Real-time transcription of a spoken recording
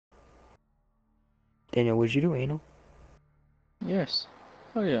Daniel, would you do anal? Yes.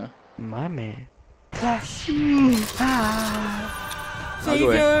 Oh yeah. My man.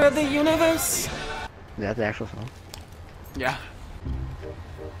 Savior of the universe. Is that the actual song? Yeah.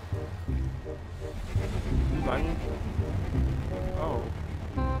 Button. Oh.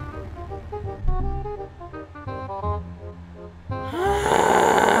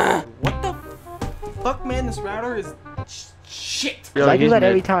 What the fuck, man? This router is shit. Yo, I do he's that mid.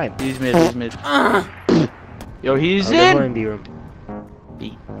 every time. He's mid. He's mid. Yo, he's There's one in. in B room.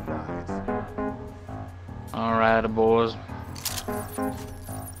 B. All right, boys.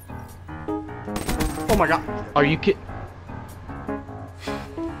 Oh my god. Are you kidding?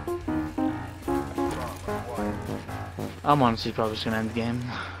 I'm honestly probably just gonna end the game.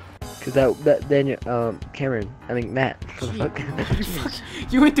 Cause that Daniel, Cameron, I mean Matt. What the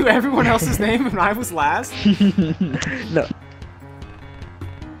fuck? You went through everyone else's name and I was last? No.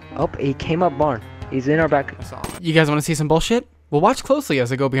 Oh, he came up barn. He's in our back. You guys want to see some bullshit? Well, watch closely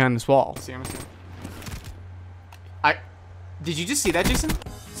as I go behind this wall. Did you just see that, Jason?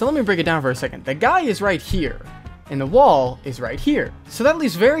 So let me break it down for a second. The guy is right here, and the wall is right here. So that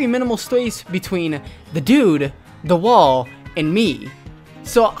leaves very minimal space between the dude, the wall, and me.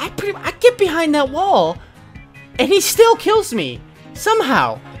 So I get behind that wall, and he still kills me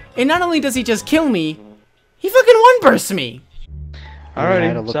somehow. And not only does he just kill me, he fucking one-bursts me.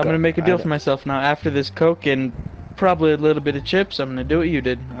 Alrighty, so I'm gonna make a deal for myself now. After this Coke and probably a little bit of chips, I'm gonna do what you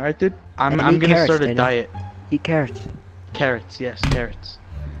did. Alright, dude? I'm gonna start a diet. Eat carrots. Carrots, yes, carrots.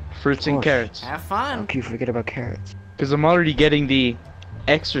 Fruits and carrots. Have fun. Don't you forget about carrots. Because I'm already getting the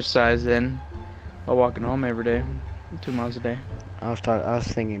exercise in while walking home every day. 2 miles a day. I was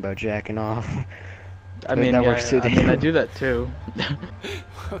thinking about jacking off. I mean, that yeah, works too. I mean, I do that too.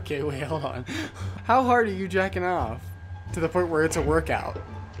 Okay, wait, hold on. How hard are you jacking off? To the point where it's a workout.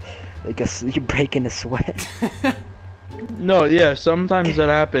 Like you're breaking a sweat. No, yeah, sometimes that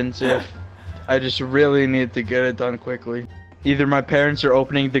happens if I just really need to get it done quickly. Either my parents are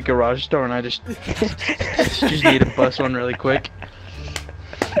opening the garage door and I just need to bust one really quick.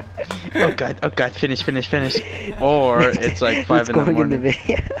 Oh god, finish. Or it's like 5 in the morning.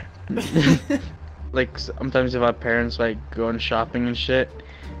 Like sometimes if my parents like going shopping and shit,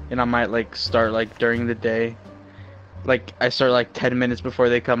 and I might like start like during the day. Like I start like 10 minutes before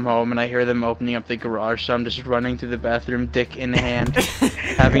they come home and I hear them opening up the garage, so I'm just running to the bathroom, dick in hand,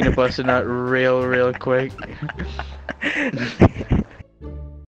 having to bust a nut real quick.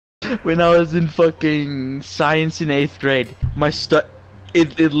 When I was in fucking science in 8th grade, my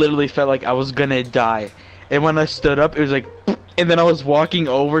it literally felt like I was gonna die. And when I stood up, it was like, and then I was walking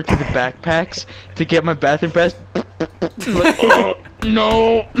over to the backpacks to get my bathroom pass. Like, oh,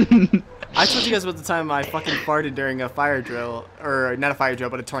 no. I told you guys about the time I fucking farted during a fire drill, or not a fire drill,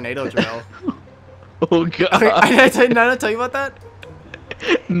 but a tornado drill. Oh god. Okay, did I not tell you about that?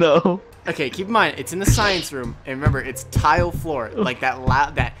 No. Okay, keep in mind, it's in the science room, and remember, it's tile floor, like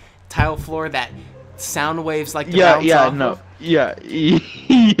that tile floor that sound waves like the bounce off of. Yeah.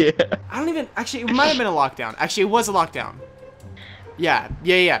 I don't even, actually, it might have been a lockdown. Actually, it was a lockdown. Yeah,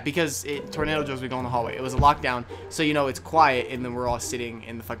 because tornado drills would go in the hallway. It was a lockdown, so you know it's quiet, and then we're all sitting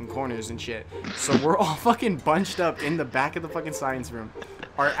in the fucking corners and shit. So we're all fucking bunched up in the back of the fucking science room.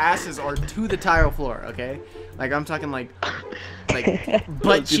 Our asses are to the tile floor, okay? Like I'm talking like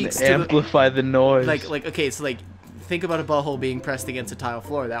butt cheeks to amplify the noise. Like okay, so like think about a butthole being pressed against a tile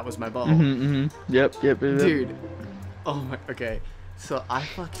floor. That was my butthole. Yep. Dude. Oh my. Okay. So I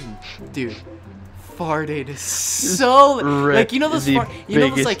fucking farted so like, you know those you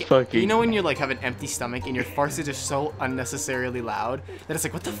know when you like have an empty stomach and your farts are just so unnecessarily loud that it's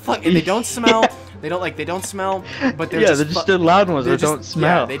like, what the fuck? And they don't smell. They don't smell, but they're just the loud ones that don't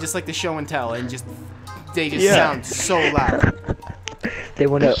smell. Yeah, they just like the show and tell, and they just sound so loud. They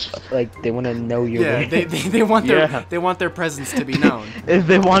wanna know your way. They want their presence to be known. If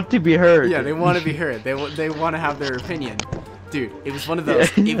they want to be heard. Yeah, they want to be heard. They want to have their opinion. Dude, it was one of those.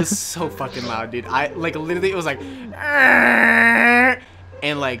 It was so fucking loud, dude. I like literally it was like,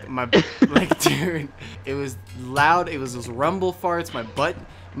 and like dude, it was loud. It was those rumble farts. My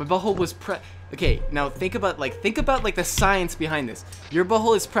butthole was Okay, now think about the science behind this. Your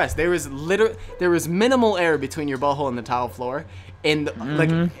butthole is pressed. There was minimal air between your butthole and the tile floor, and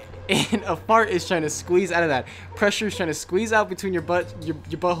and a fart is trying to squeeze out of that. Pressure is trying to squeeze out between your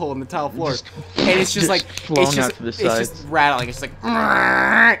butthole and the tile floor, and it's just like it's just rattling. It's just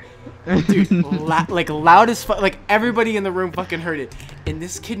like, dude, like loud as fuck. Like everybody in the room fucking heard it, and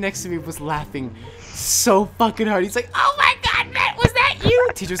this kid next to me was laughing so fucking hard. He's like, "Oh my god, Matt, was that you?"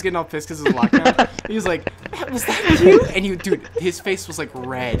 Teacher's getting all pissed because it was lockdown. He was like, "Matt, was that you? And dude, his face was like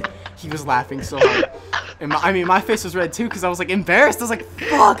red. He was laughing so hard. And my face was red too because I was like embarrassed. I was like,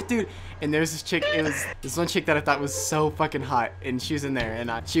 fuck, dude. And there's this chick, it was this one chick that I thought was so fucking hot, and she was in there,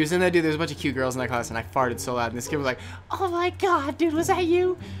 and she was in there, dude. There's a bunch of cute girls in that class, and I farted so loud, and this kid was like, oh my god, dude, was that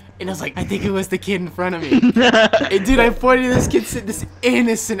you? And I was like, I think it was the kid in front of me. And dude, I pointed at this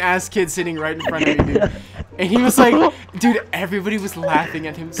innocent ass kid sitting right in front of me, dude. And he was like, dude, everybody was laughing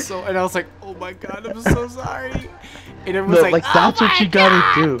at him so, and I was like, oh my god, I'm so sorry. And everyone was like, that's what you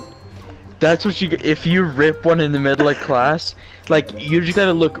gotta do. That's what if you rip one in the middle of class, like, you just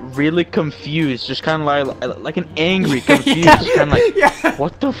gotta look really confused, just kind of like an angry, confused, kind of like,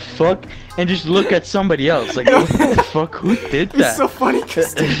 what the fuck? And just look at somebody else, like, what the fuck, who did that? It's so funny,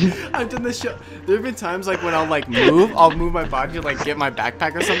 because I've done this shit. There have been times, like, when I'll, like, I'll move my body to, like, get my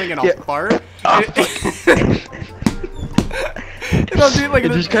backpack or something, and I'll fart. And I'll do, like,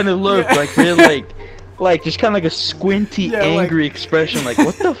 it just kind of look, like, real, like, just kind of like a squinty, angry expression, like,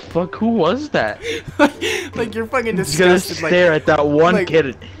 what the fuck, who was that? Like, you're fucking disgusted. You gotta stare at that one kid.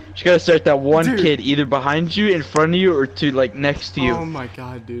 You gotta stare at that one kid, either behind you, in front of you, or to, next to you. Oh my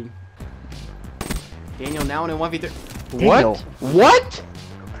god, dude. Daniel, now in a 1v3. What? What?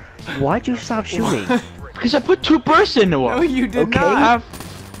 Why'd you stop shooting? Because I put 2 bursts into him. No, you did not.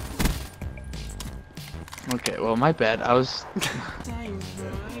 Okay, well, my bad. I was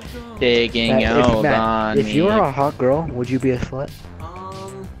digging out on If you were a hot girl, would you be a slut?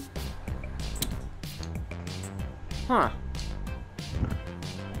 Huh.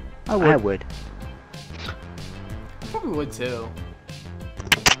 I would. I probably would too.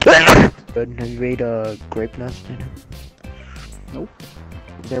 Have you ate grape nuts dinner? Nope.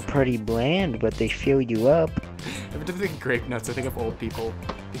 They're pretty bland, but they fill you up. Every time I think of grape nuts, I think of old people.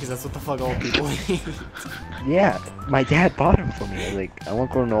 Because that's what the fuck old people eat. Yeah, my dad bought them for me. I was like, I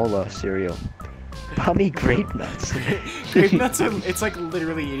want granola cereal. Buy me grape nuts. Grape nuts are, it's like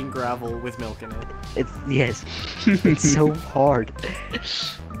literally eating gravel with milk in it. Yes. It's so hard.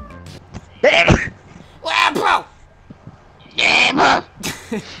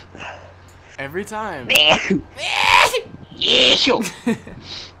 Every time. There's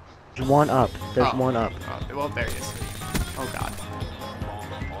one up. There's one up. Oh, well, there he is. Oh god.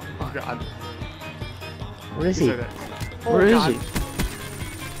 Oh god. Where is he? Where is he?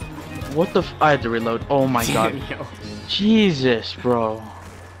 What the I had to reload. Oh my god. Jesus, bro.